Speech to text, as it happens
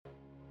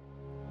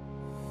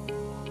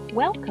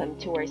Welcome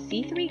to our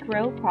C3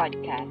 Grow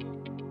podcast.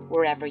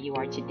 Wherever you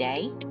are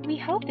today, we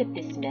hope that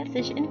this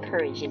message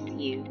encourages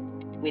you.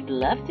 We'd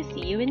love to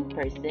see you in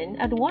person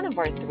at one of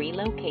our 3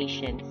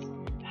 locations,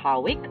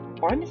 Hawick,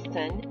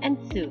 Ormiston, and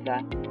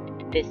Suva.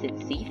 Visit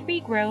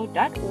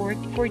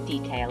c3grow.org for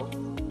details.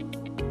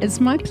 It's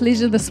my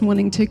pleasure this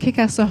morning to kick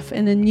us off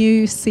in a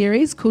new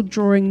series called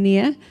Drawing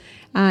Near.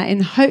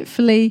 And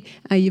hopefully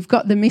you've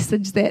got the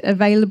message that's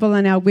available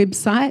on our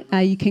website.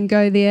 You can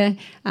go there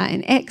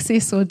and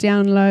access or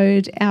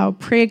download our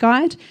prayer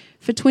guide.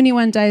 For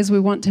 21 days,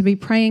 we want to be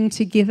praying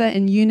together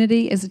in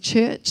unity as a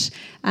church.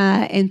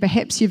 And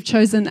perhaps you've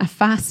chosen a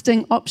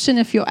fasting option.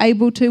 If you're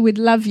able to, we'd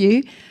love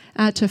you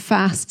to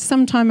fast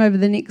sometime over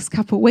the next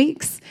couple of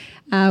weeks,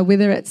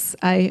 whether it's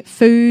a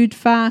food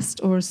fast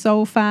or a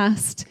soul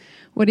fast,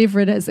 whatever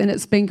it is. And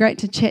it's been great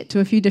to chat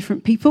to a few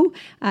different people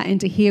and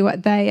to hear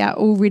what they are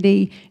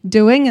already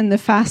doing and the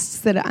fasts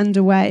that are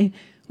underway,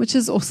 which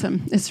is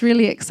awesome. It's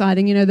really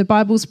exciting. You know, the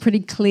Bible's pretty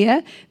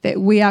clear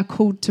that we are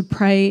called to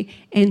pray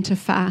and to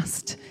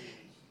fast.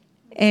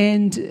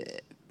 And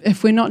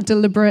if we're not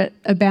deliberate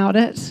about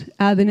it,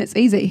 then it's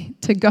easy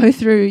to go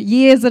through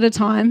years at a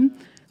time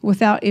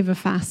without ever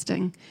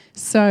fasting.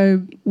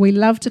 So we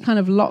love to kind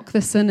of lock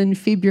this in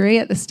February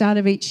at the start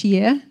of each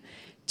year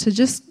to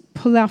just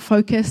pull our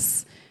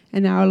focus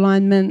and our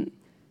alignment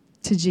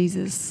to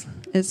Jesus.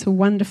 It's a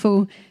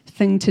wonderful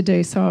thing to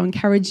do, so I'll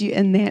encourage you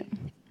in that.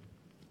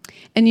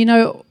 And you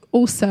know,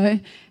 also,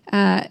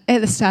 at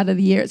the start of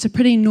the year, it's a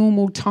pretty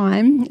normal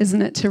time,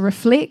 isn't it, to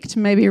reflect,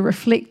 maybe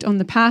reflect on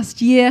the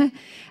past year,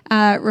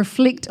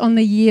 reflect on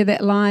the year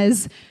that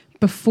lies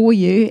before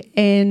you,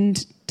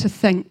 and to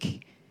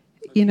think,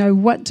 you know,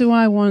 what do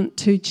I want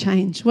to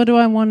change? What do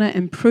I want to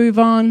improve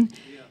on?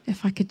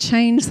 If I could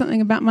change something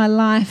about my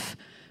life,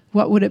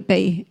 what would it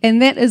be?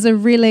 And that is a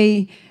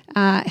really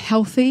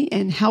healthy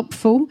and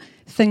helpful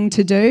thing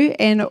to do.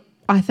 And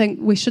I think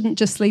we shouldn't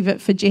just leave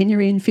it for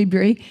January and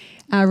February.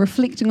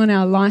 Reflecting on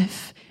our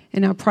life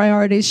and our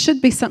priorities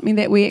should be something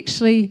that we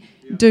actually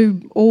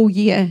do all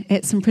year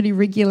at some pretty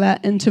regular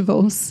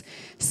intervals.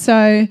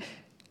 So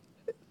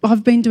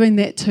I've been doing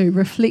that too,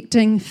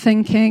 reflecting,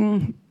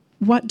 thinking,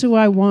 what do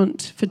I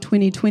want for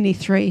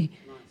 2023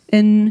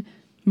 in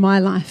my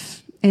life?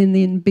 And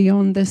then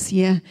beyond this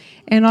year.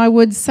 And I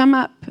would sum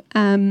up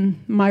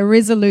my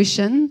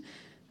resolution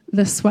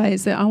this way,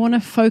 is that I want to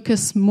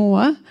focus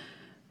more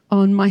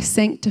on my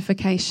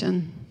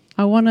sanctification.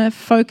 I want to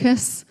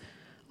focus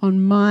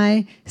on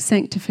my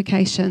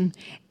sanctification.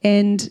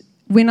 And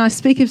when I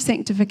speak of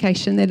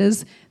sanctification, that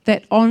is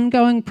that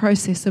ongoing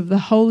process of the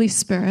Holy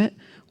Spirit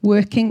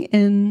working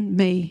in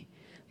me,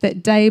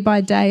 that day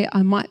by day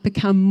I might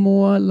become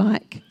more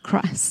like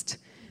Christ.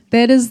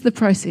 That is the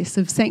process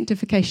of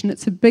sanctification.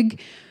 It's a big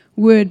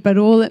word, but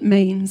all it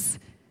means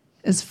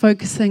is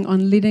focusing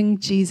on letting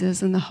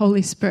Jesus and the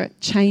Holy Spirit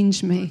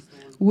change me,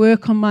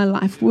 work on my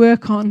life,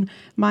 work on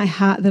my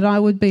heart, that I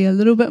would be a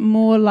little bit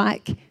more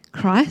like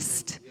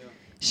Christ,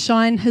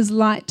 shine his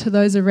light to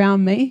those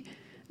around me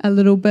a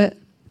little bit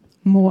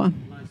more.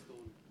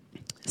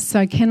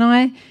 So can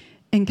I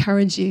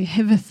encourage you,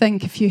 have a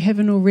think, if you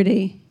haven't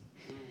already,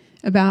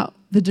 about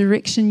the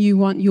direction you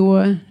want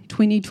your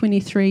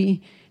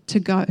 2023 to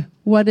go.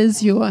 What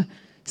is your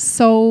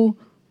sole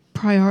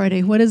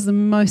priority? What is the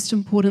most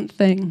important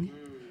thing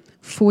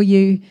for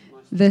you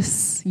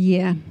this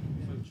year?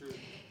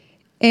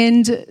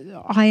 And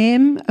I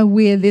am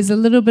aware there's a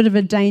little bit of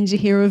a danger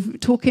here of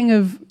talking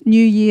of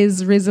New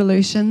Year's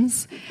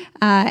resolutions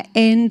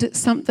and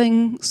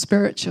something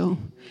spiritual.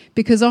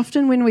 Because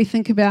often when we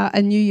think about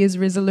a New Year's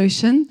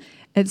resolution,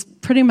 it's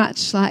pretty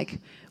much like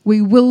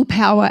we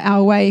willpower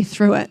our way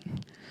through it.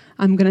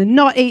 I'm going to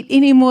not eat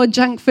any more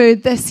junk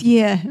food this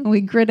year. And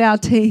we grit our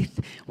teeth.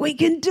 We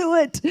can do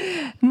it.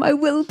 My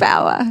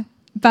willpower.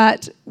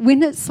 But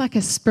when it's like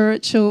a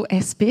spiritual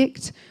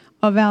aspect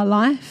of our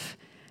life,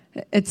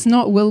 it's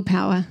not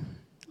willpower.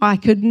 I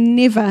could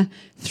never,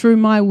 through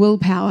my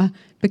willpower,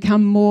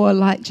 become more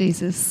like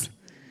Jesus.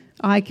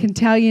 I can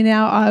tell you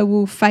now I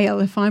will fail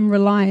if I'm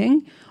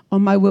relying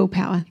on my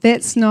willpower.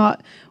 That's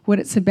not what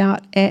it's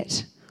about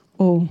at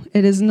all.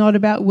 It is not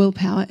about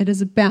willpower. It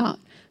is about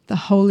the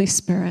Holy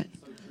Spirit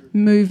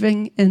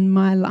moving in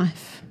my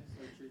life.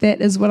 That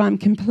is what I'm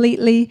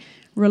completely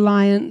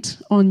reliant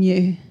on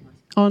you.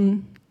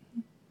 On.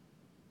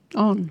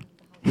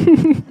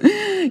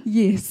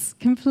 Yes,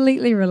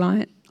 completely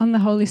reliant on the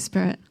Holy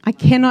Spirit. I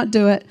cannot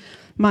do it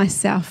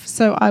myself.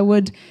 So I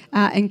would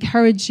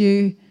encourage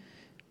you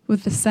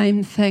with the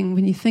same thing.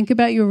 When you think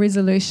about your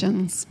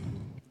resolutions,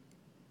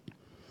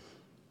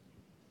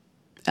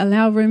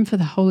 allow room for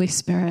the Holy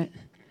Spirit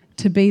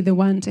to be the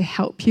one to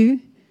help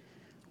you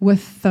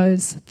with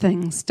those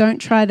things. Don't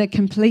try to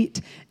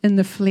complete in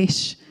the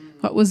flesh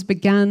what was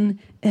begun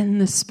in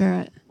the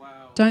Spirit.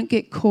 Don't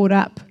get caught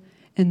up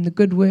in the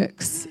good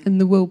works, in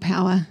the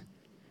willpower,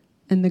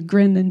 in the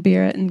grin and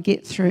bear it and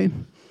get through.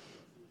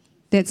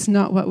 That's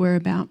not what we're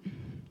about.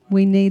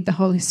 We need the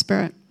Holy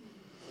Spirit.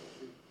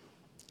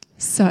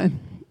 So,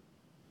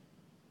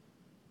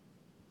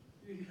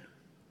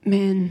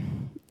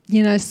 man,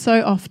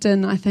 So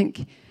often I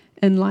think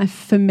in life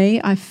for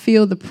me, I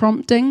feel the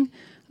prompting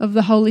of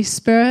the Holy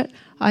Spirit.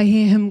 I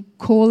hear him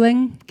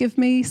calling, give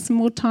me some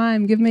more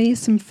time, give me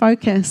some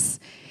focus.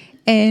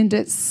 And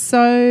it's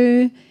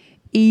so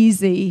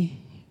easy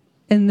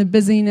in the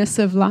busyness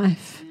of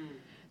life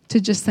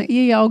to just think,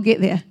 yeah, I'll get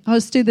there. I'll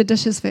just do the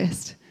dishes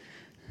first.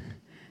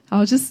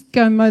 I'll just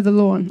go mow the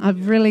lawn.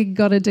 I've really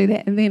got to do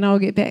that. And then I'll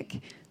get back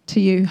to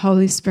you,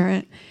 Holy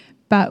Spirit.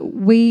 But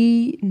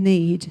we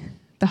need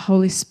the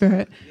Holy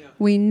Spirit.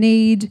 We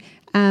need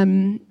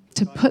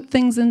to put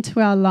things into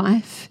our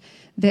life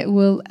that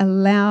will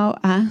allow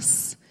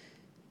us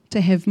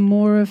to have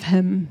more of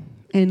him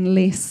and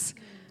less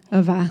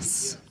of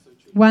us.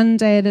 One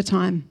day at a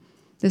time.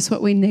 That's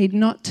what we need.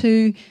 Not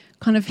to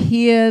kind of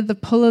hear the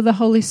pull of the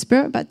Holy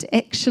Spirit, but to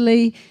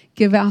actually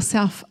give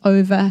ourselves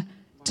over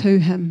to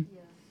him.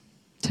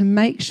 To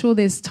make sure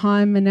there's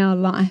time in our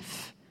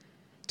life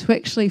to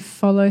actually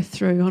follow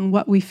through on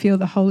what we feel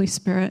the Holy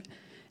Spirit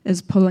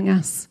is pulling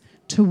us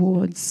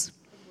towards.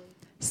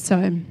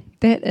 So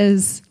that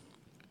is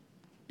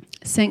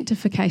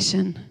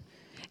sanctification.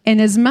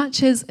 And as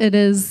much as it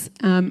is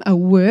a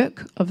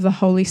work of the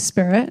Holy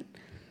Spirit,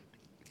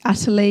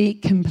 utterly,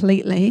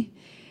 completely,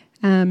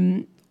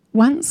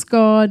 once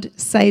God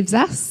saves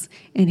us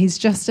and he's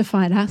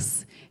justified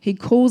us, he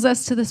calls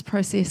us to this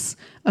process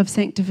of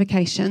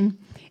sanctification,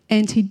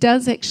 and he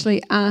does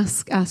actually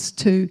ask us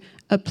to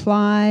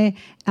apply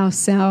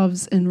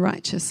ourselves in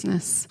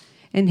righteousness.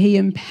 And he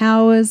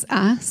empowers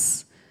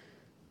us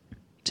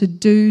to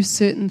do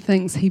certain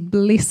things. He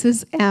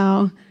blesses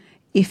our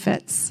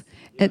efforts.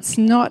 It's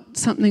not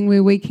something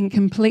where we can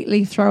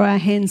completely throw our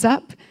hands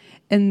up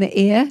in the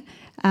air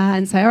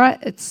and say, all right,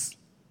 it's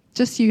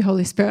just you,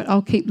 Holy Spirit,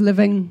 I'll keep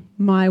living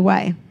my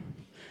way.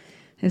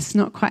 It's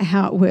not quite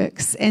how it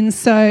works. And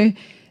so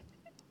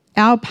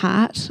our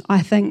part,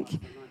 I think,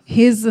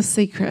 here's the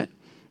secret.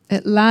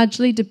 It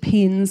largely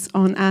depends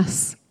on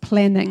us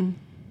planning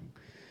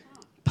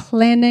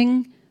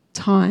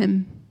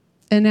time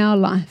in our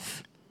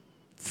life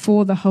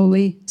for the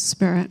Holy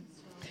Spirit.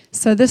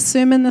 So this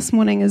sermon this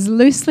morning is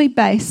loosely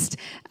based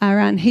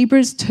around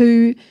Hebrews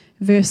 2,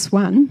 verse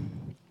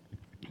 1.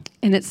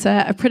 And it's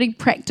a pretty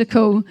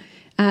practical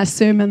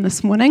sermon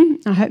this morning.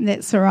 I hope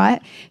that's all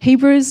right.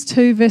 Hebrews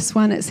 2, verse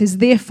 1, it says,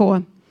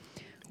 "Therefore,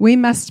 we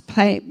must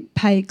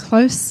pay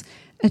close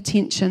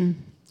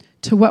attention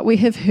to what we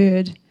have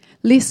heard,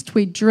 lest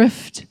we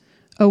drift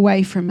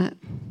away from it."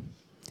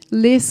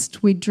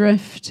 Lest we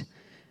drift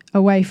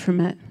away from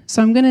it.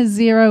 So I'm going to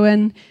zero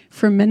in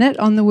for a minute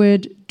on the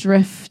word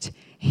drift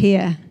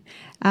here.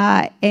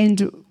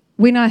 And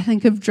when I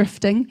think of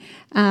drifting,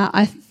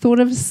 I thought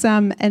of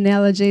some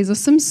analogies or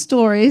some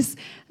stories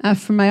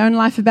from my own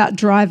life about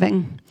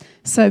driving.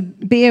 So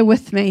bear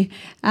with me.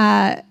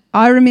 I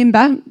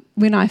remember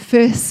when I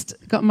first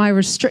got my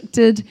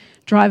restricted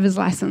driver's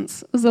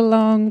license. It was a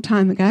long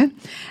time ago.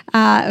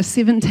 I was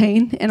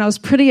 17 and I was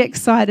pretty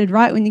excited,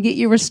 right? When you get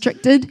your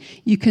restricted,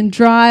 you can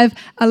drive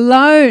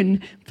alone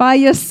by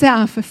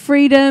yourself for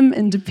freedom,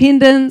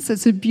 independence.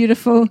 It's a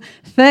beautiful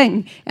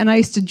thing. And I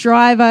used to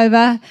drive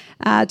over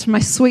to my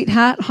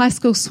sweetheart, high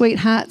school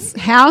sweetheart's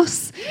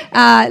house.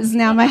 Is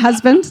now my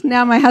husband.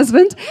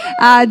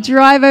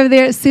 Drive over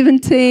there at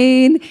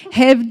 17,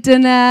 have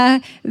dinner,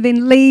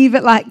 then leave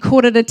at like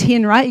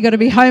 9:45, right? You've got to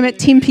be home at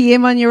 10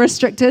 p.m. on your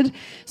restricted.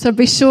 So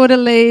be sure to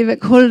leave at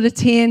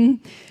 9:45,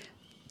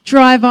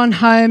 drive on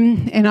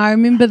home. And I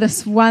remember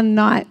this one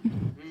night.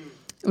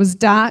 It was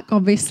dark,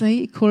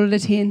 obviously,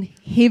 9:45,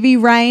 heavy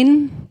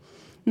rain,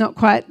 not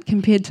quite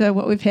compared to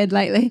what we've had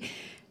lately.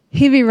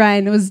 Heavy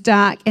rain, it was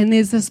dark, and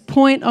there's this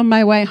point on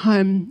my way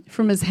home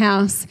from his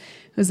house.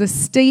 It was a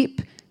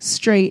steep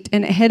street,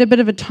 and it had a bit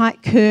of a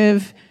tight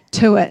curve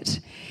to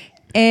it.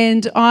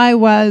 And I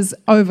was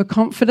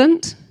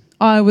overconfident.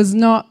 I was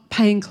not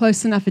paying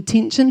close enough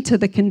attention to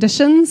the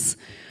conditions.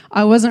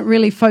 I wasn't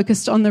really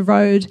focused on the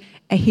road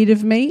ahead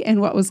of me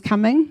and what was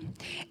coming.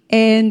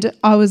 And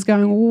I was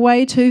going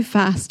way too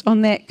fast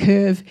on that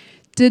curve,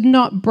 did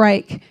not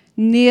brake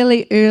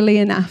nearly early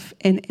enough.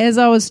 And as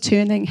I was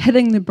turning,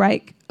 hitting the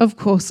brake, of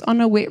course,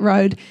 on a wet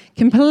road,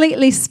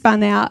 completely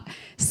spun out,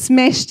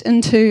 smashed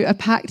into a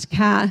parked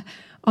car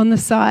on the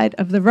side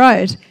of the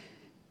road.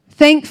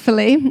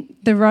 Thankfully,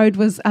 the road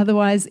was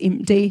otherwise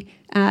empty.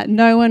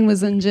 No one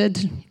was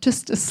injured,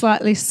 just a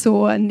slightly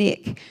sore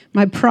neck.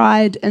 My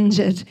pride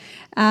injured.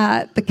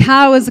 The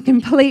car was a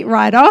complete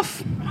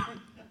write-off,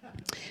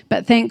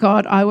 but thank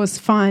God I was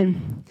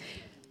fine.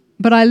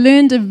 But I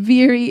learned a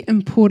very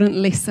important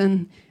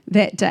lesson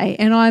that day,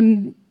 and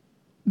I'm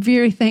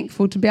very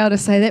thankful to be able to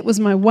say that was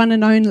my one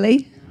and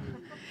only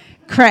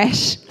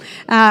crash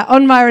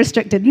on my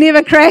restricted.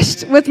 Never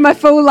crashed with my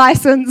full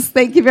license.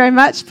 Thank you very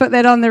much. Put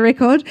that on the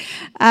record.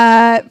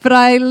 But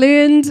I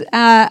learned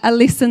a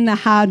lesson the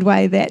hard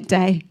way that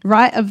day,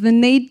 right? Of the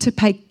need to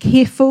pay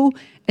careful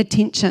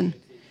attention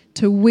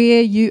to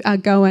where you are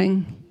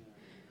going.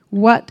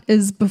 What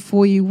is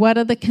before you? What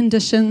are the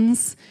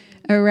conditions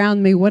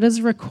around me? What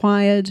is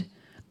required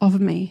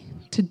of me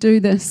to do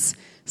this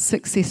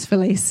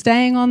successfully?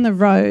 Staying on the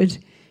road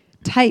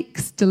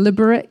takes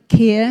deliberate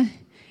care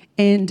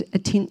and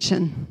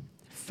attention.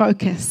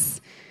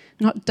 Focus.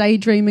 Not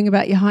daydreaming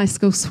about your high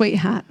school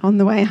sweetheart on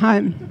the way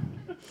home.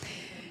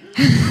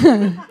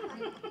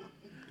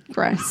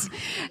 Gross.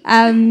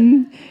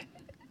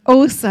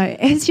 Also,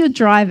 as you're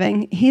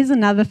driving, here's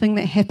another thing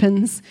that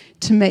happens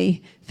to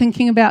me,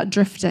 thinking about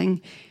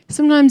drifting.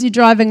 Sometimes you're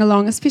driving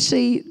along,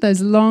 especially those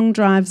long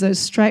drives, those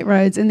straight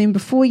roads, and then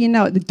before you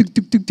know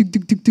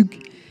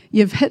it,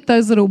 you've hit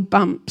those little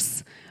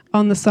bumps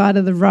on the side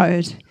of the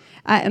road.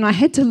 And I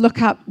had to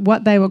look up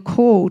what they were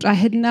called. I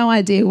had no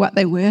idea what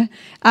they were.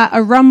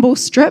 A rumble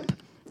strip,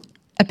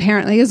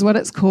 apparently, is what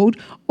it's called,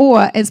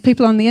 or as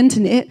people on the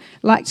internet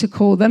like to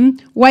call them,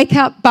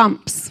 wake-up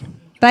bumps.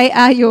 They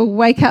are your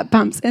wake-up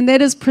bumps, and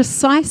that is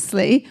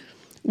precisely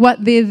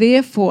what they're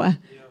there for.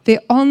 They're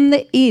on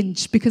the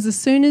edge, because as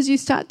soon as you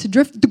start to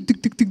drift,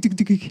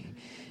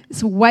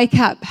 it's a wake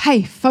up.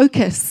 Hey,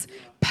 focus.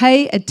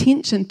 Pay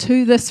attention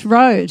to this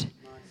road.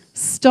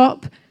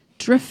 Stop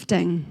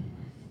drifting.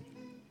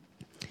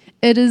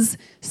 It is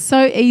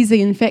so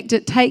easy. In fact,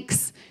 it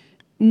takes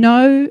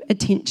no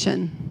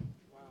attention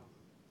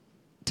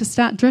to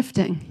start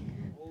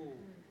drifting.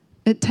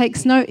 It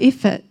takes no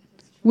effort.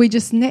 We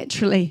just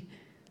naturally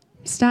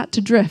start to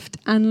drift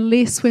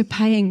unless we're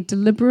paying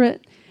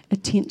deliberate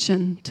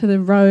attention to the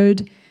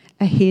road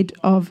ahead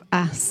of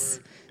us.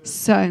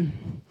 So,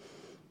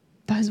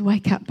 those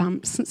wake-up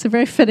bumps, it's a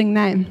very fitting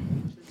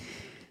name.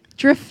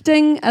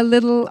 Drifting a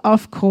little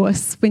off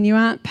course when you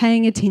aren't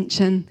paying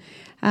attention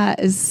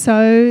is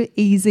so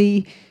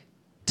easy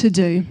to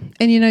do.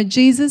 And you know,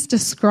 Jesus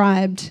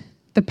described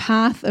the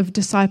path of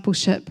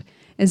discipleship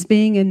as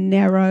being a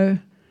narrow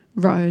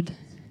road.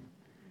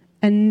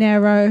 A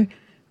narrow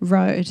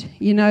road.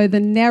 You know, the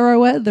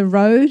narrower the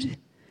road,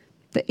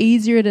 the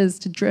easier it is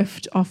to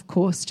drift off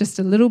course. Just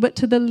a little bit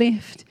to the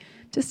left,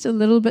 just a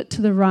little bit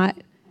to the right.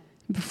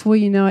 Before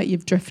you know it,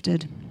 you've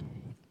drifted.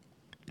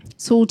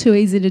 It's all too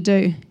easy to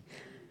do.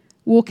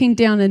 Walking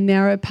down a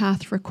narrow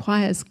path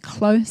requires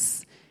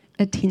close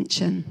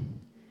attention.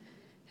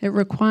 It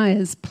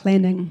requires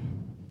planning.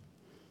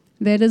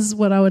 That is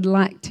what I would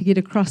like to get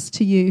across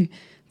to you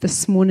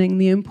this morning,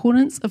 the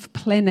importance of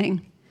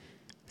planning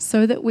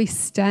so that we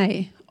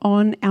stay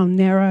on our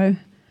narrow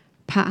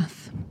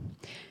path.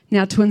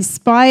 Now, to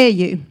inspire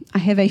you, I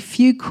have a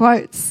few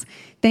quotes,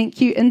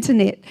 thank you,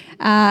 Internet,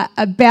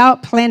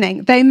 about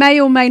planning. They may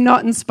or may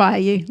not inspire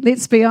you,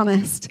 let's be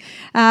honest.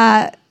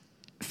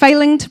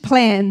 Failing to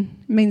plan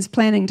means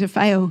planning to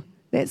fail.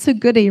 That's a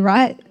goodie,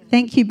 right?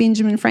 Thank you,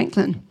 Benjamin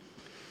Franklin.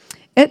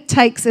 It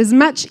takes as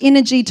much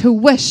energy to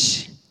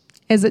wish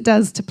as it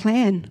does to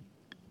plan.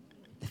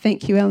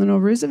 Thank you, Eleanor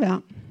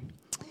Roosevelt.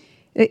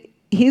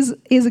 Here's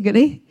a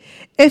goodie.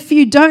 If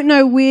you don't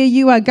know where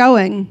you are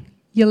going,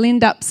 you'll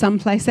end up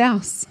someplace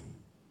else.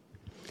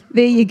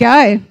 There you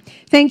go.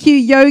 Thank you,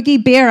 Yogi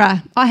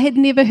Berra. I had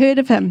never heard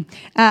of him.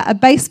 A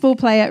baseball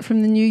player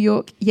from the New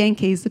York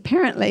Yankees.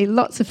 Apparently,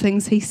 lots of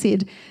things he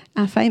said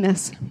are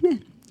famous. Yeah,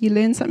 you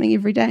learn something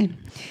every day.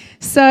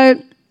 So,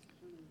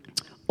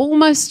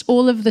 almost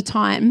all of the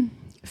time,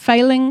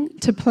 failing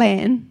to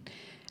plan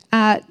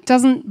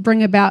doesn't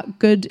bring about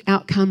good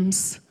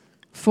outcomes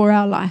for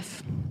our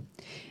life.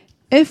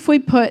 If we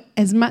put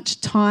as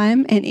much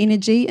time and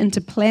energy into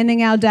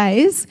planning our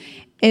days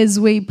as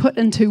we put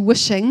into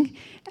wishing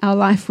our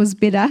life was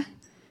better,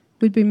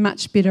 we'd be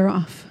much better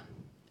off.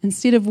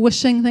 Instead of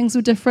wishing things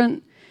were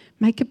different,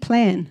 make a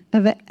plan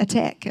of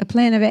attack, a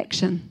plan of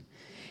action.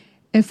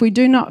 If we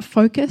do not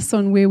focus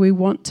on where we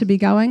want to be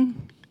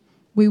going,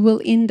 we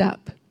will end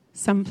up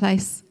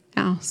someplace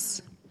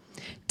else.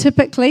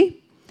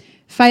 Typically,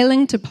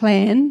 failing to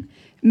plan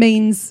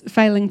means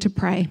failing to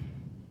pray.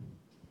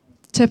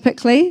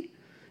 Typically,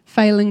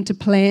 failing to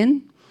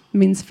plan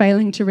means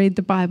failing to read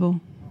the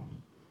Bible.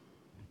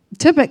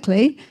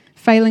 Typically,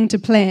 failing to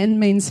plan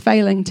means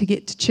failing to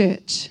get to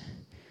church.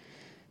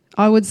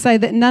 I would say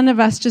that none of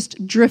us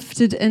just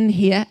drifted in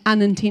here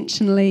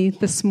unintentionally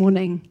this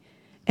morning.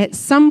 At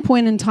some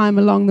point in time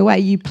along the way,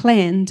 you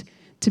planned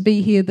to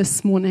be here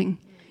this morning,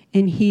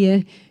 and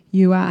here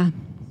you are.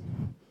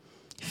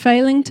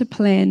 Failing to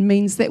plan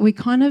means that we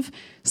kind of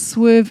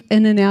swerve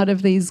in and out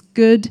of these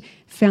good,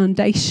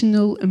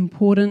 foundational,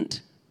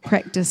 important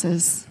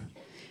practices.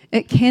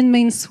 It can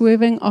mean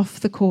swerving off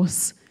the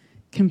course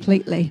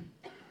completely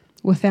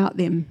without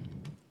them.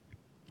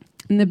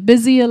 And the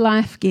busier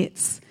life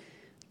gets,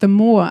 the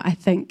more I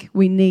think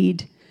we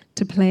need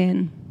to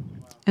plan.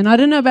 And I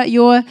don't know about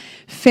your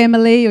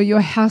family or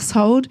your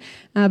household,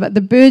 but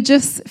the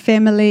Burgess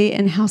family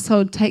and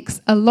household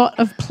takes a lot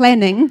of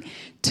planning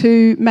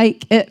to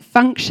make it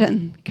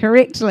function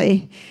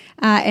correctly.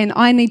 And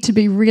I need to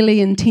be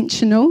really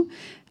intentional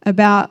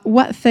about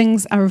what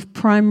things are of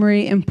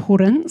primary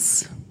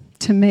importance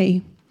to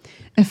me.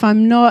 If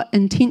I'm not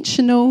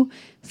intentional,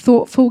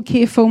 thoughtful,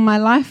 careful, my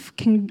life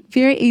can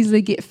very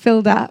easily get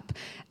filled up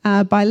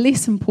by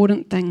less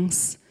important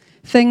things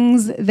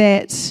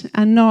that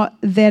are not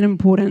that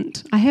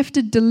important. I have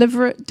to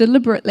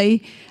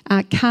deliberately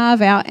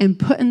carve out and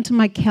put into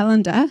my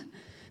calendar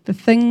the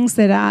things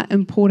that are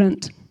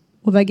important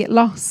or they get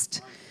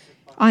lost.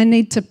 I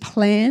need to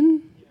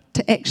plan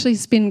to actually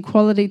spend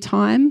quality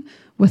time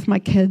with my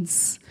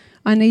kids.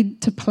 I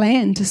need to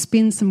plan to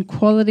spend some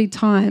quality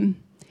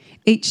time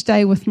each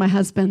day with my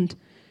husband,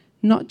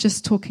 not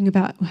just talking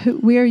about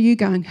where are you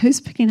going, who's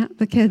picking up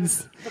the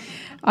kids.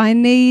 I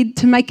need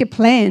to make a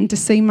plan to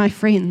see my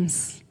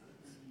friends.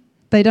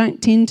 They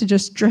don't tend to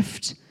just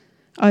drift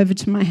over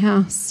to my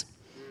house.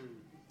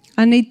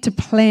 I need to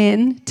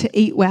plan to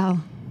eat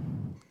well.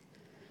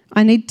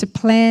 I need to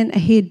plan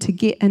ahead to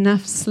get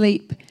enough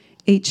sleep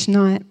each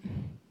night.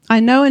 I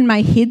know in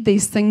my head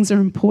these things are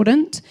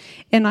important,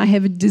 and I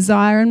have a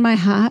desire in my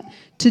heart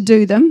to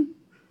do them.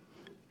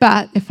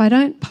 But if I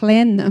don't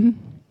plan them,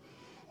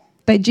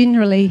 they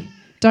generally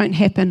don't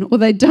happen, or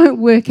they don't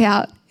work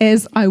out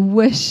as I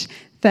wish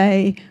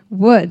they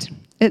would.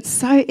 It's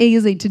so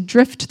easy to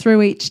drift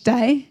through each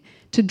day,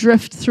 to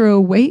drift through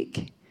a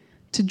week,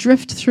 to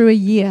drift through a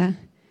year,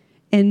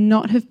 and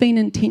not have been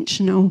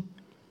intentional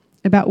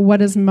about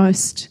what is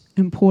most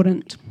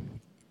important.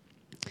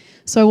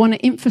 So I want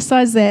to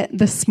emphasize that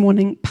this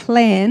morning.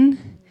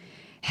 Plan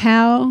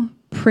how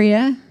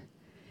prayer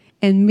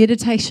and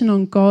meditation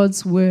on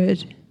God's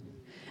word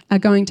are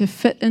going to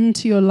fit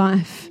into your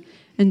life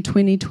in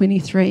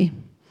 2023.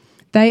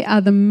 They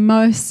are the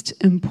most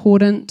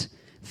important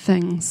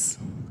things.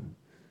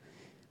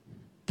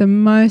 The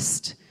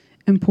most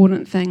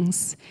important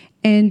things.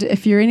 And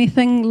if you're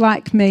anything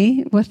like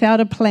me, without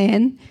a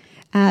plan,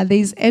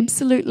 these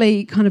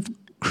absolutely kind of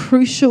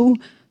crucial,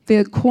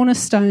 they're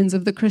cornerstones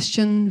of the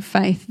Christian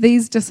faith.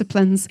 These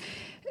disciplines,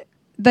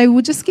 they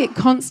will just get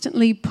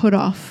constantly put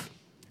off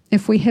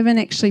if we haven't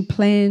actually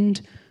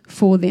planned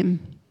for them.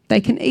 They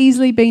can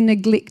easily be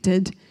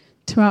neglected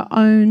to our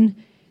own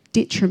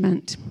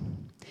detriment.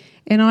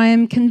 And I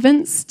am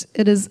convinced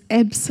it is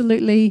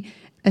absolutely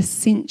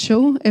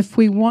essential if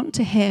we want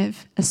to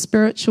have a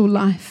spiritual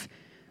life.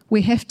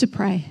 We have to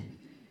pray.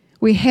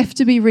 We have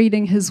to be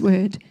reading His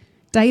Word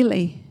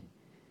daily.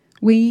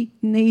 We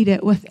need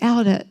it.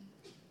 Without it,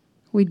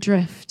 we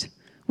drift.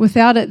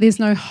 Without it, there's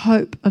no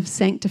hope of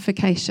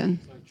sanctification.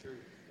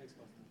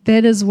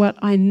 That is what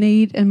I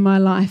need in my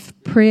life,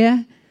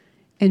 prayer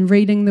and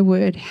reading the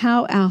Word.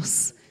 How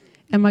else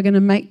am I going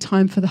to make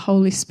time for the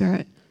Holy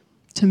Spirit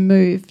to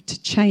move,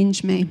 to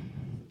change me?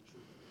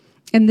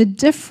 And the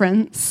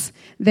difference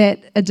that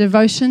a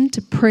devotion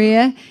to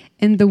prayer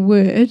and the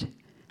Word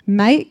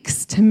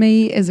makes to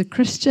me as a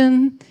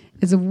Christian,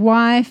 as a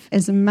wife,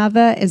 as a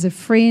mother, as a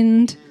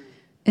friend,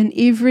 in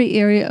every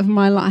area of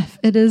my life,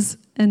 it is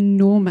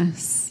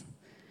enormous.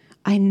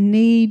 I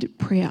need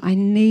prayer. I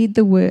need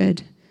the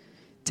Word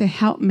to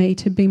help me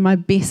to be my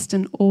best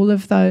in all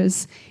of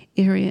those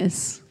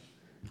areas.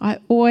 I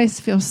always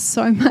feel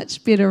so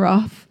much better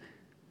off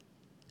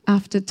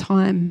after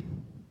time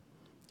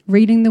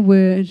reading the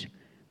Word,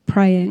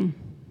 praying.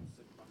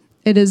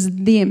 It is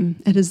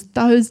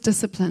those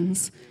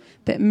disciplines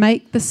that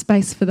make the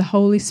space for the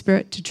Holy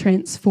Spirit to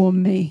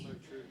transform me.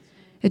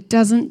 It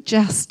doesn't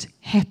just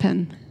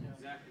happen.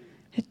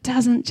 It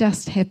doesn't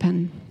just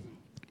happen.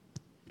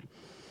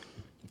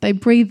 They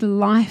breathe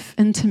life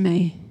into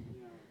me.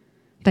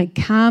 They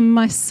calm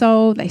my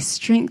soul. They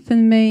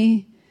strengthen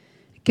me.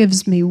 It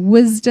gives me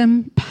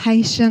wisdom,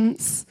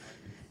 patience.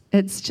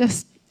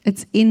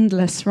 It's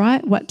endless,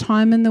 right? What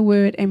time in the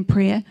Word and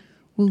prayer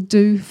will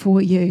do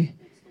for you.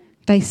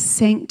 They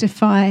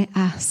sanctify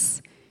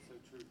us.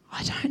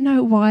 I don't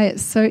know why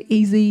it's so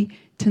easy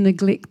to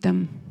neglect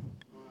them.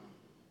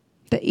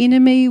 The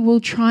enemy will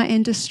try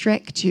and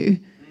distract you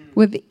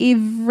with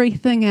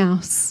everything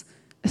else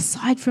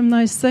aside from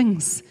those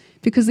things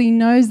because he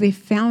knows they're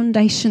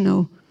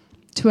foundational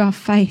to our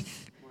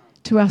faith,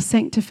 to our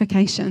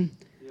sanctification.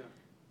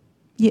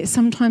 Yet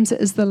sometimes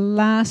it is the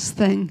last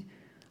thing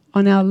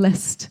on our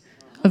list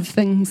of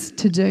things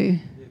to do.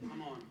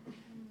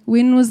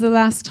 When was the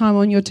last time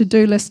on your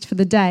to-do list for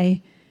the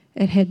day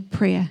it had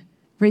prayer?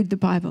 Read the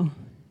Bible.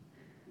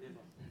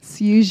 It's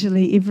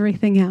usually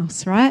everything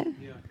else, right?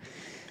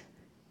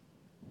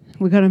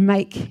 We've got to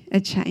make a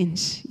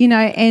change.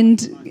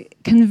 And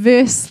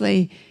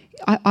conversely,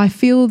 I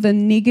feel the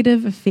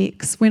negative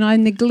effects. When I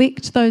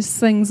neglect those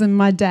things in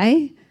my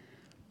day,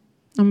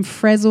 I'm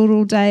frazzled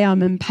all day,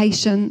 I'm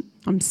impatient,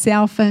 I'm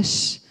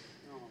selfish,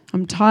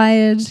 I'm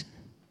tired.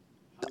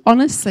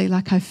 Honestly,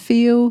 I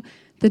feel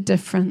the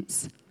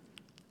difference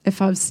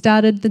if I've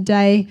started the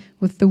day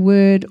with the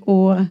Word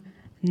or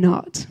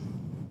not.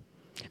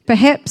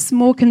 Perhaps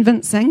more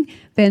convincing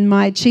than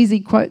my cheesy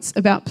quotes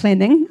about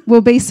planning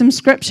will be some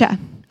scripture.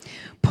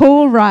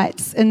 Paul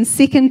writes in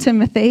 2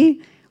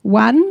 Timothy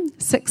 1,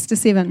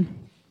 6-7,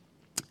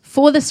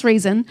 "For this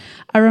reason,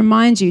 I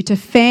remind you to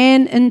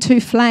fan into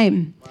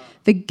flame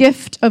the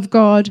gift of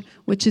God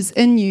which is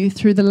in you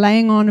through the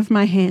laying on of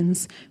my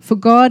hands. For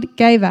God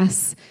gave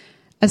us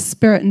a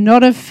spirit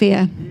not of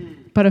fear,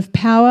 but of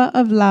power,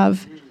 of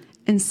love,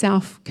 and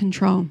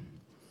self-control."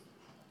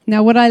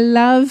 Now, what I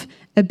love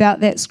about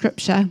that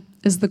scripture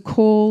is the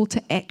call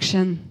to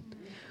action.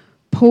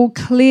 Paul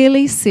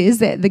clearly says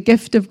that the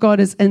gift of God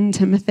is in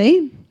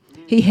Timothy.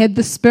 He had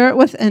the Spirit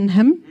within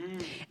him,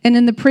 And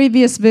in the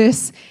previous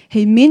verse,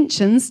 he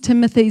mentions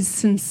Timothy's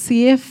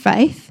sincere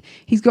faith.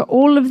 He's got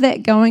all of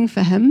that going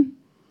for him.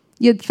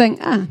 You'd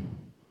think,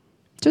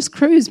 just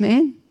cruise,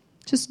 man.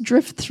 Just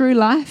drift through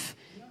life.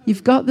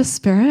 You've got the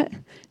Spirit.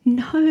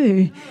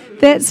 No,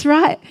 that's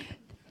right.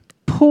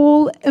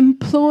 Paul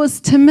implores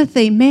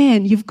Timothy,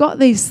 man, you've got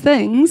these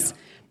things,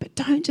 but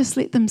don't just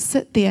let them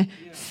sit there.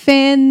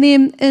 Fan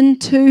them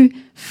into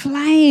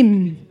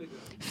flame.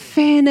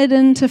 Fan it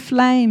into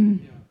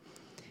flame.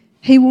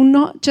 He will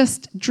not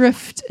just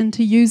drift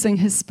into using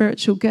his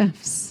spiritual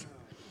gifts.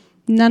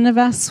 None of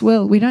us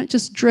will. We don't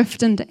just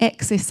drift into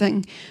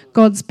accessing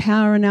God's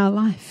power in our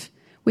life.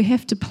 We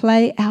have to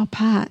play our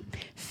part.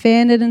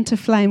 Fan it into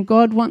flame.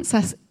 God wants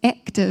us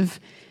active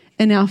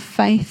in our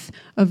faith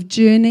of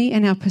journey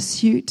and our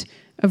pursuit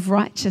of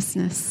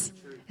righteousness.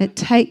 It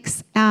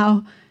takes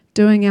our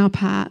doing our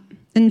part.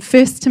 In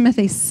 1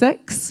 Timothy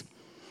 6,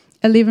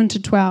 11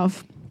 to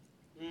 12,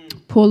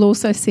 Paul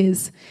also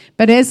says,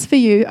 "But as for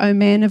you, O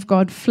man of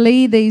God,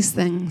 flee these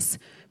things.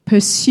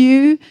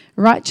 Pursue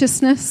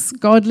righteousness,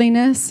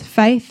 godliness,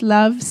 faith,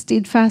 love,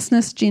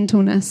 steadfastness,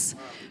 gentleness.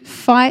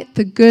 Fight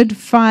the good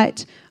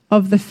fight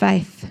of the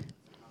faith.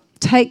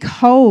 Take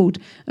hold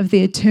of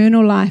the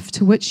eternal life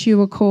to which you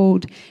were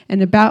called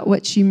and about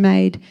which you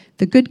made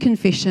the good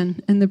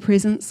confession in the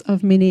presence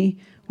of many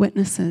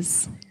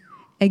witnesses."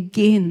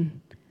 Again,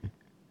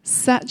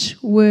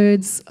 such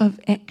words of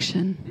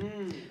action.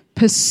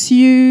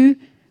 Pursue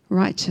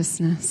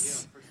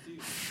righteousness.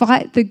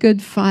 Fight the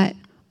good fight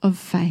of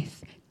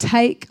faith.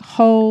 Take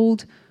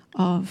hold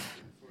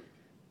of.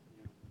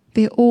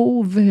 They're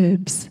all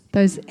verbs,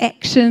 those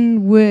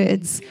action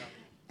words,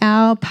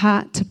 our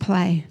part to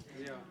play.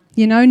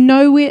 You know,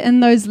 nowhere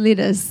in those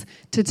letters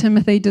to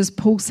Timothy does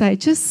Paul say,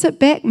 just sit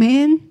back,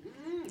 man.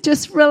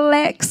 Just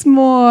relax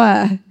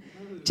more.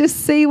 Just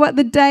see what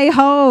the day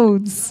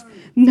holds.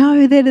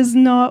 No, that is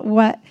not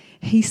what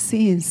he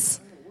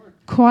says.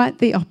 Quite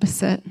the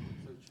opposite.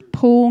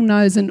 Paul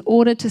knows in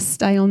order to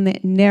stay on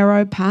that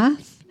narrow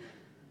path,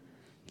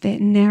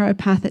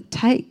 it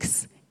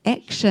takes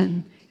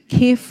action,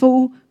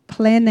 careful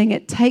planning.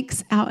 It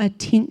takes our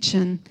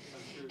attention.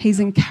 He's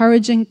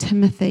encouraging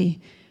Timothy,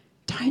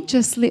 don't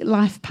just let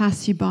life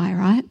pass you by,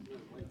 right?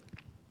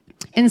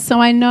 And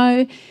so I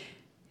know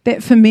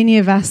that for many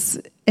of us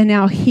in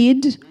our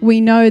head,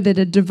 we know that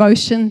a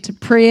devotion to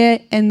prayer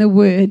and the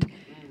word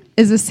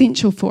is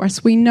essential for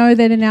us. We know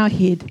that in our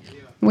head.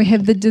 We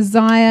have the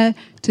desire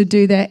to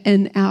do that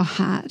in our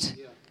heart.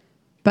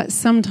 But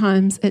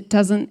sometimes it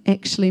doesn't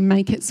actually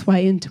make its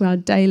way into our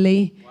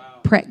daily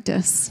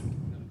practice.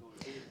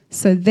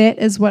 So that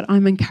is what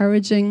I'm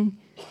encouraging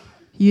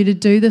you to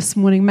do this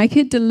morning. Make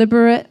a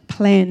deliberate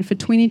plan for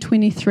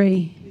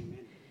 2023.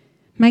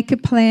 Make a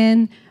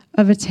plan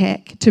of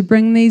attack to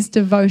bring these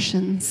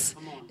devotions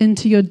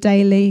into your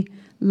daily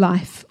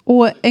life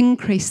or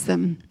increase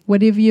them.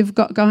 Whatever you've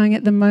got going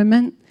at the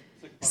moment,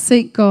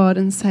 seek God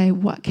and say,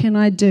 what can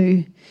I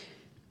do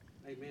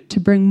to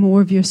bring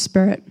more of your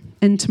Spirit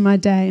into my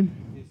day?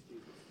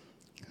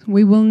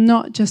 We will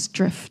not just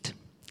drift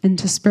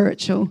into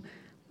spiritual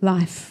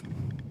life.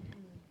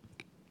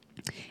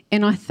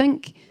 And I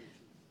think,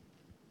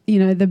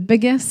 the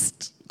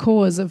biggest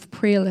cause of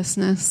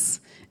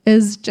prayerlessness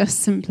is just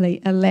simply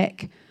a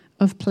lack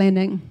of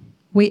planning.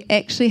 We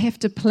actually have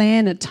to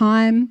plan a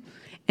time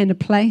and a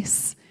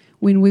place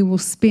when we will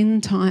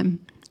spend time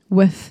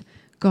with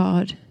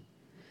God,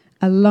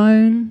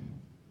 alone,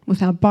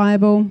 with our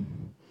Bible,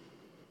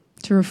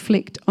 to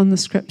reflect on the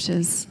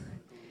Scriptures.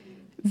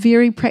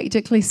 Very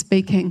practically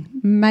speaking,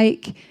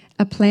 make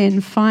a plan.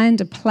 Find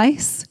a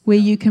place where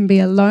you can be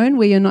alone,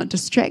 where you're not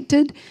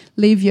distracted.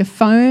 Leave your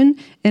phone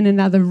in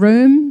another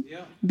room.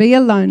 Be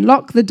alone.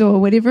 Lock the door,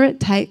 whatever it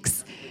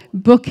takes.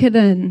 Book it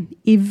in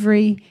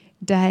every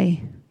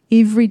day,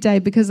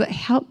 because it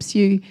helps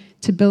you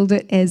to build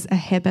it as a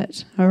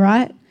habit, all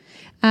right?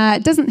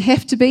 It doesn't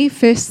have to be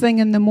first thing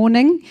in the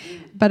morning,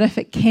 but if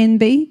it can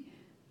be,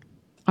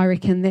 I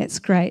reckon that's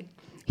great.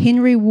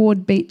 Henry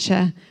Ward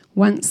Beecher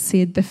once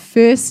said, the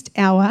first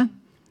hour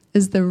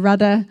is the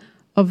rudder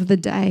of the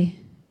day.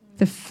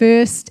 The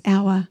first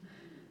hour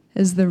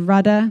is the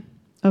rudder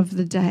of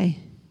the day.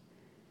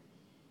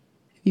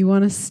 If you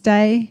want to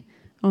stay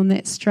on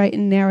that straight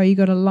and narrow, you've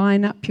got to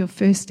line up your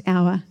first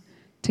hour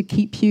to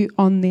keep you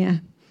on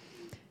there.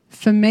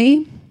 For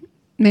me,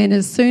 man,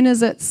 as soon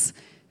as it's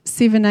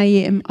 7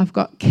 a.m., I've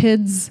got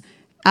kids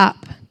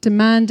up,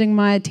 demanding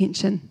my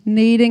attention,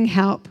 needing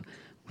help,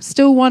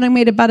 still wanting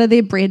me to butter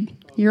their bread.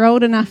 You're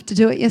old enough to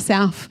do it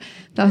yourself.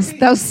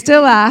 They'll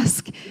still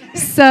ask.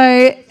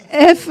 So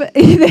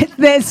if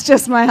that's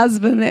just my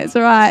husband, that's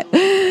all right.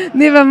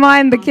 Never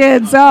mind the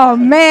kids. Oh,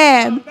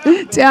 man,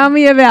 tell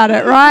me about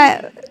it,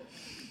 right?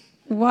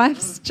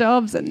 Wife's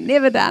jobs are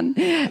never done.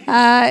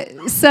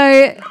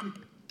 So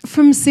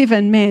from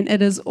 7, man,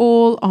 it is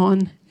all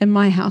on in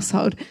my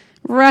household.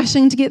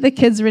 Rushing to get the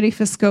kids ready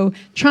for school,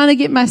 trying to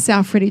get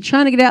myself ready,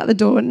 trying to get out the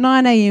door. At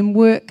 9 a.m,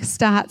 work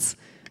starts.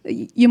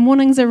 Your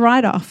mornings are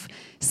right off.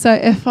 So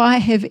if I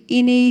have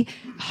any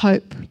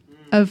hope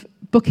of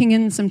booking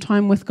in some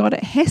time with God,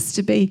 it has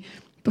to be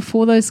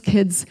before those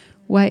kids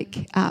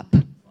wake up.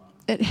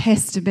 It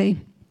has to be.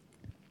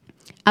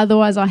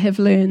 Otherwise, I have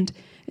learned,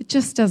 it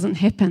just doesn't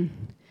happen.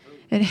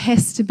 It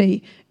has to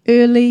be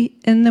early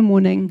in the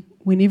morning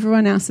when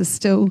everyone else is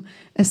still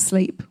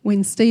asleep.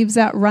 When Steve's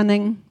out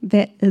running,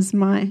 that is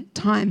my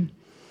time.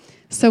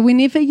 So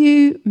whenever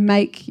you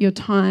make your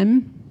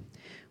time,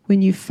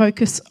 when you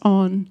focus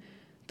on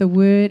the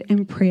word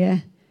and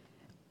prayer,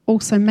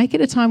 also make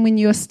it a time when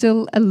you're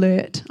still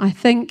alert. I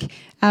think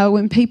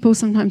when people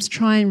sometimes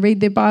try and read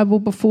their Bible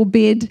before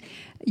bed,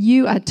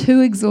 you are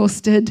too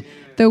exhausted.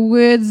 The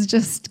words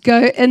just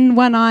go in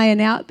one eye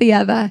and out the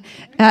other.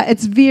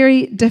 It's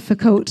very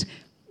difficult.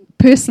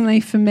 Personally,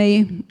 for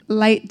me,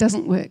 late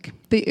doesn't work.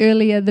 The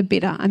earlier, the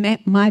better. I'm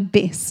at my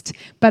best.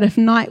 But if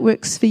night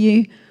works for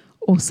you,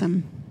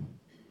 awesome.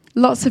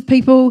 Lots of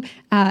people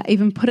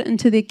even put it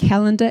into their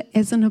calendar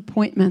as an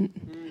appointment.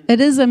 It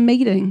is a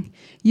meeting.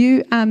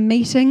 You are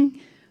meeting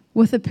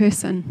with a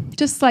person,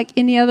 just like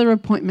any other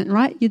appointment,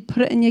 right? You'd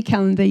put it in your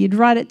calendar. You'd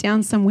write it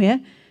down somewhere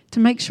to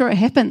make sure it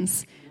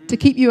happens, to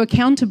keep you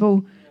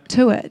accountable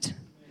to it.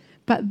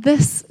 But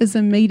this is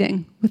a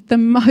meeting with the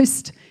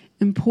most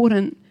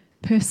important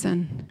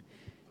person.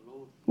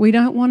 We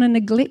don't want to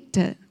neglect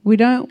it. We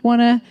don't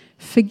want to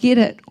forget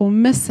it or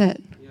miss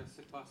it.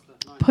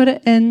 Put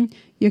it in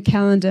your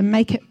calendar.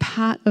 Make it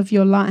part of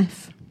your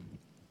life.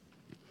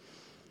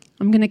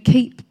 I'm going to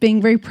keep being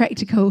very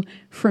practical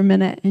for a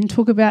minute and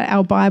talk about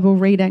our Bible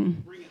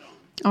reading.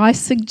 I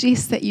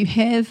suggest that you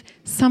have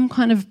some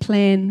kind of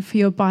plan for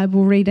your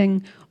Bible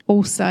reading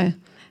also.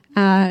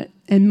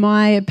 In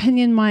my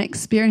opinion, my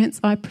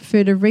experience, I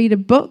prefer to read a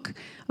book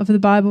of the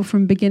Bible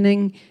from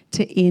beginning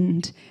to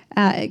end.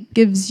 It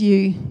gives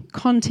you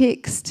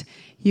context.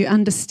 You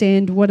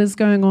understand what is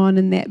going on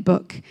in that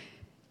book.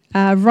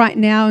 Right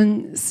now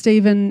in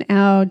Stephen,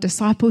 our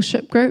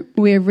discipleship group,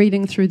 we're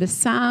reading through the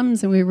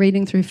Psalms and we're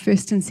reading through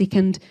 1st and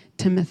 2nd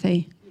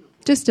Timothy.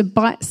 Just a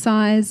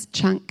bite-sized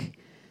chunk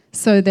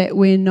so that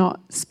we're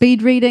not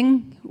speed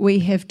reading. We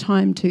have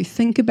time to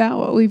think about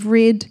what we've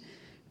read,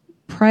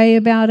 pray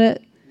about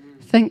it,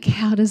 think,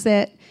 how does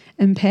that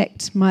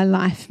impact my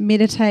life?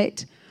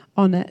 Meditate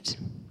on it.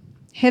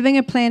 Having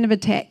a plan of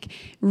attack,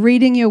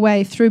 reading your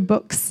way through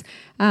books,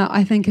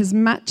 I think is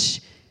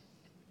much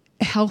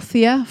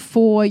healthier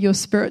for your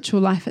spiritual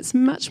life. It's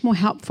much more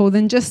helpful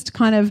than just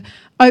kind of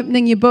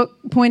opening your book,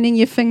 pointing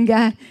your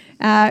finger,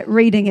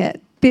 reading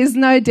it. There's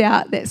no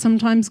doubt that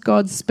sometimes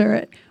God's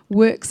Spirit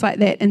works like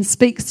that and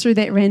speaks through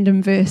that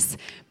random verse.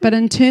 But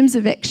in terms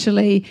of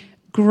actually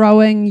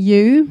growing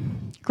your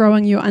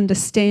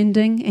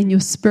understanding and your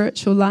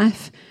spiritual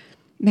life,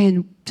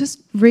 man,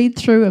 just read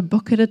through a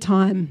book at a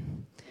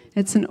time.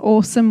 It's an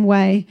awesome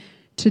way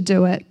to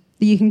do it.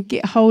 You can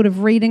get hold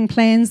of reading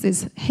plans.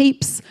 There's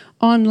heaps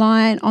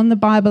online, on the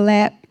Bible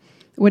app,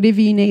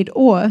 whatever you need.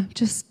 Or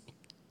just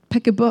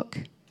pick a book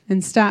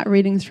and start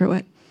reading through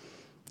it.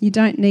 You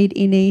don't need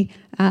any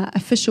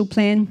official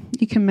plan.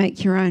 You can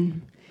make your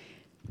own.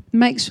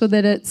 Make sure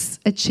that it's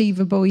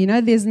achievable. You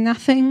know, there's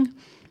nothing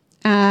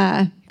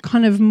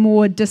kind of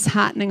more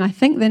disheartening, I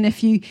think, than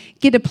if you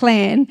get a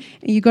plan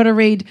and you've got to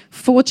read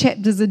 4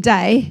 chapters a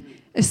day.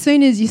 As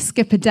soon as you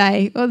skip a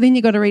day, well, then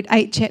you've got to read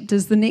 8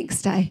 chapters the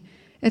next day.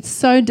 It's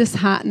so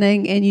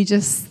disheartening and you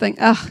just think,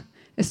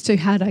 it's too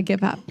hard, I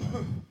give up.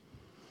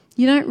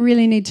 You don't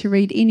really need to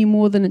read any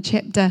more than a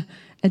chapter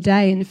a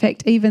day. In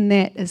fact, even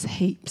that is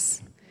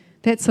heaps.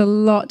 That's a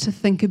lot to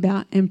think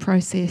about and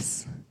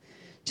process.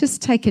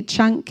 Just take a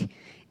chunk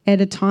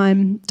at a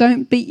time.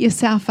 Don't beat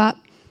yourself up.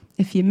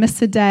 If you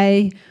miss a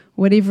day,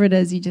 whatever it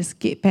is, you just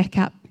get back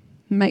up.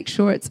 Make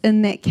sure it's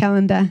in that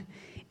calendar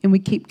and we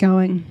keep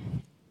going.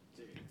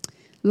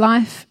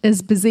 Life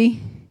is busy.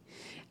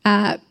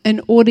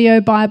 An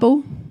audio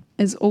Bible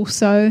is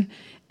also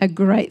a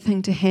great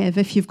thing to have.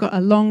 If you've got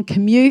a long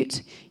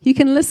commute, you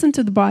can listen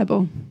to the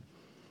Bible.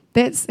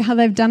 That's how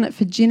they've done it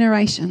for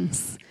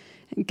generations.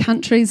 In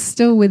countries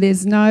still where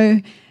there's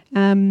no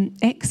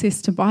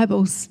access to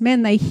Bibles,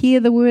 man, they hear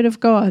the Word of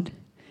God.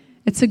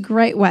 It's a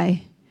great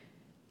way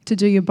to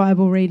do your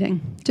Bible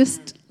reading.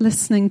 Just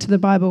listening to the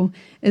Bible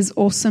is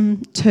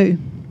awesome too.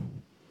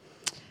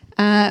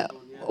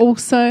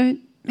 Also,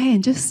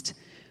 man, just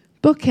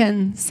book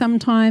in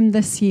sometime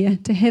this year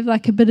to have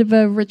like a bit of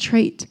a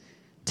retreat,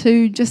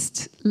 to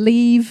just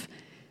leave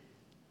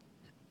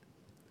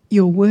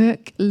your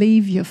work,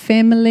 leave your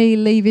family,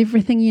 leave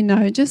everything you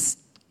know. Just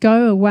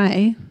go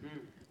away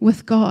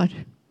with God,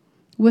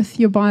 with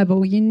your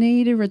Bible. You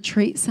need a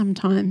retreat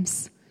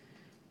sometimes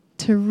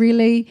to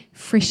really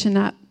freshen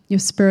up your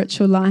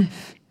spiritual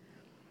life,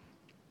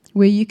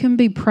 where you can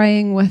be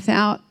praying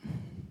without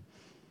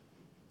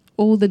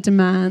all the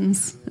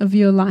demands of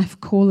your life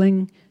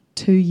calling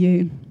to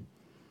you.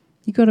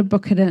 You've got to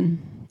book it in.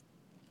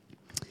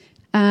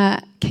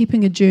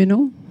 Keeping a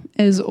journal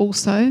is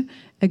also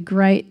a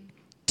great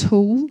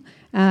tool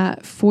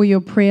for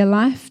your prayer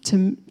life,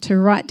 to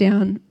write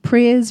down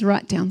prayers,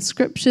 write down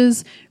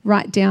scriptures,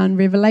 write down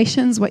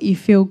revelations, what you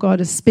feel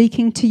God is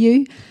speaking to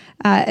you.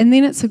 And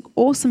then it's an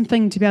awesome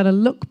thing to be able to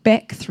look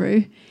back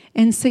through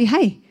and see,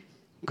 hey,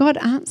 God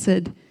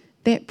answered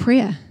that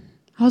prayer.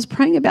 I was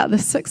praying about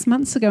this 6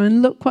 months ago,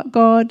 and look what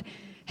God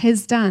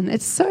has done.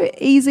 It's so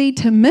easy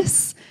to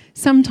miss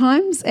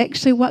sometimes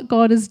actually what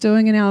God is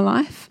doing in our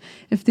life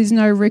if there's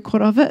no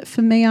record of it.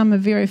 For me, I'm a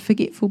very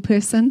forgetful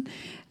person.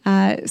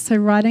 So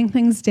writing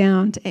things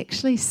down to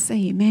actually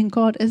see, man,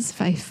 God is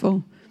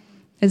faithful,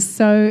 is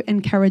so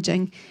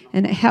encouraging,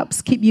 and it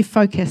helps keep you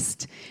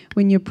focused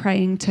when you're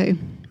praying too.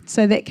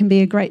 So that can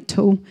be a great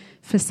tool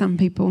for some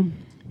people.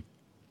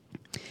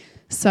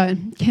 So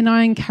can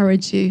I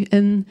encourage you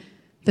in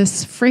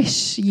this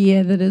fresh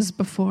year that is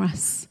before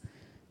us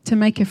to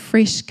make a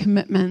fresh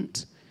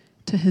commitment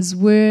to His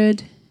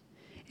Word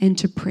and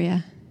to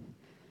prayer?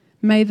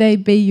 May they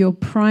be your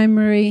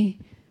primary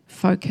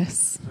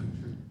focus,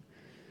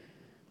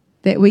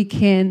 that we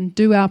can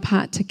do our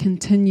part to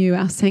continue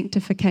our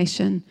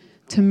sanctification,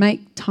 to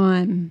make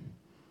time,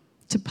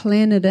 to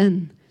plan it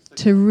in,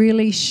 to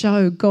really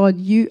show God,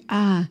 you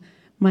are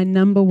my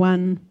number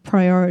one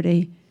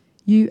priority.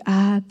 You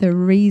are the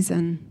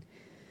reason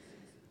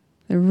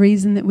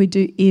that we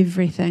do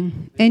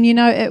everything. And you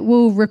know, it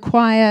will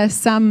require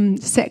some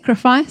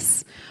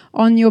sacrifice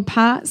on your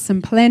part,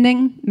 some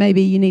planning.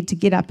 Maybe you need to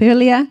get up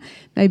earlier.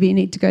 Maybe you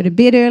need to go to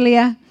bed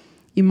earlier.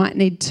 You might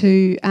need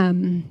to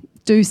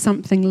do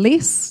something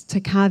less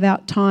to carve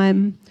out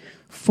time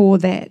for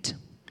that.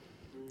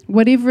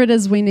 Whatever it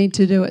is we need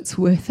to do, it's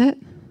worth it.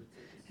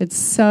 It's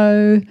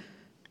so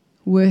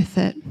worth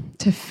it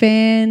to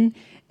fan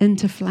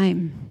into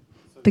flame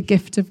the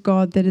gift of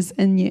God that is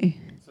in you.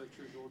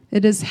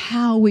 It is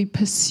how we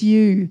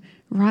pursue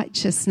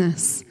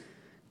righteousness,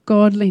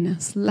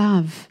 godliness,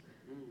 love,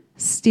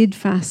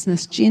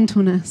 steadfastness,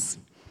 gentleness.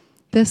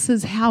 This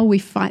is how we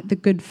fight the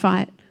good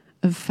fight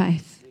of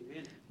faith.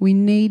 We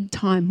need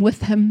time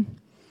with Him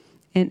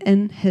and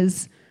in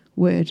His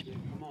Word.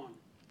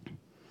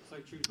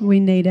 We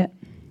need it.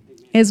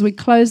 As we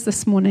close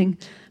this morning,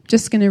 I'm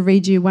just going to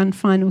read you one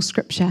final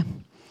scripture.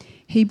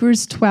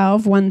 Hebrews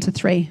 12,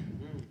 1-3.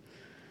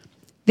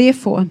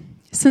 Therefore,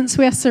 since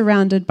we are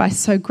surrounded by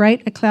so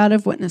great a cloud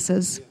of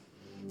witnesses,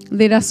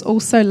 let us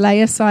also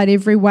lay aside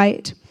every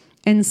weight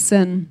and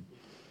sin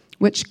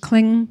which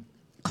cling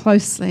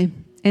closely,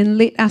 and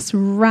let us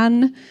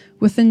run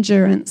with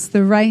endurance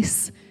the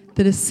race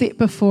that is set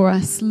before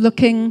us,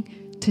 looking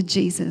to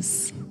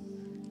Jesus,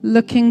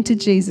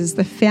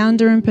 the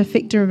founder and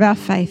perfecter of our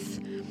faith,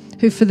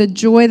 who for the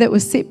joy that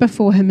was set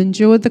before Him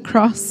endured the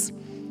cross,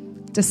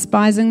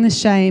 despising the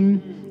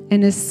shame,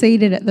 and is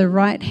seated at the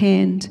right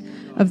hand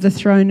of the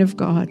throne of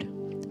God.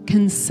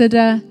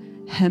 Consider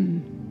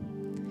Him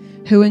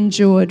who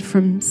endured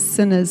from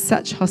sinners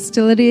such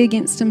hostility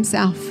against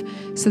Himself,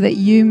 so that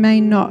you may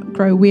not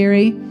grow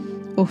weary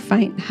or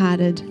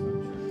faint-hearted.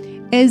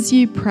 As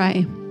you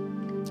pray,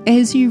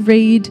 as you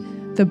read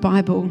the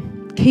Bible,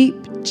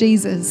 keep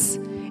Jesus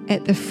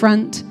at the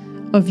front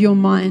of your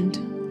mind,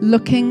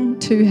 looking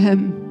to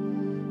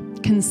Him.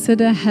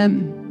 Consider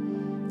Him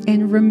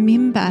and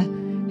remember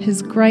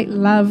His great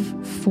love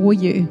for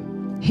you.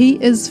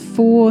 He is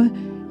for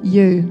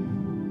you.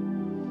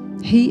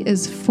 He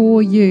is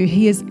for you.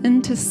 He is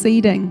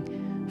interceding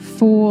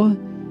for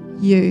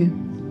you.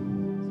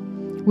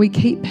 We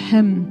keep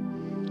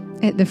Him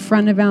at the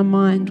front of our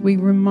mind. We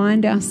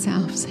remind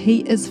ourselves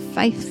He is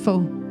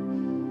faithful.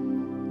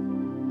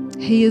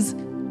 He is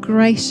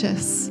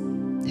gracious.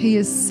 He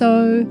is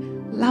so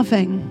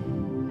loving.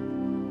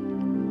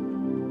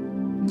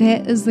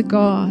 That is the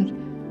God.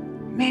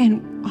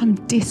 Man, I'm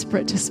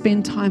desperate to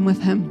spend time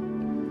with Him.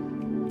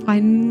 I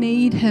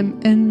need Him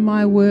in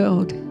my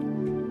world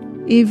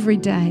every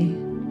day.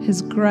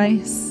 His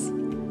grace,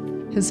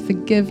 His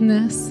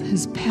forgiveness,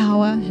 His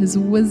power, His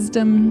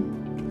wisdom.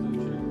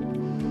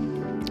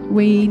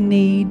 We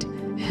need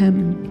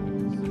Him.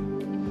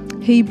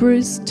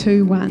 Hebrews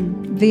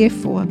 2:1.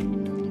 Therefore,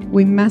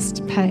 we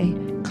must pay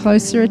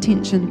closer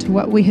attention to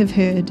what we have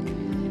heard,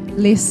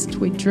 lest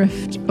we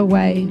drift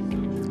away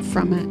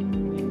from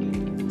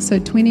it. So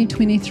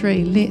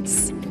 2023,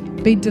 let's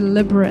be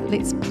deliberate.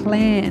 Let's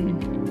plan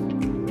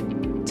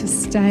to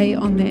stay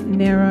on that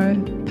narrow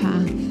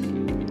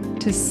path,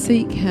 to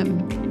seek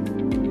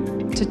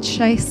Him, to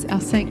chase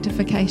our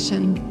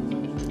sanctification,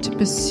 to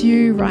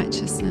pursue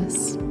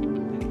righteousness.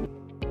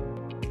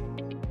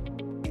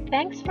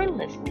 Thanks for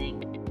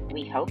listening.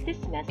 We hope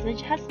this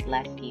message has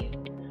blessed you.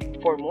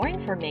 For more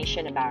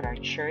information about our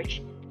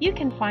church, you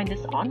can find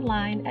us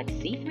online at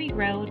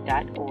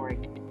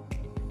c3grow.org.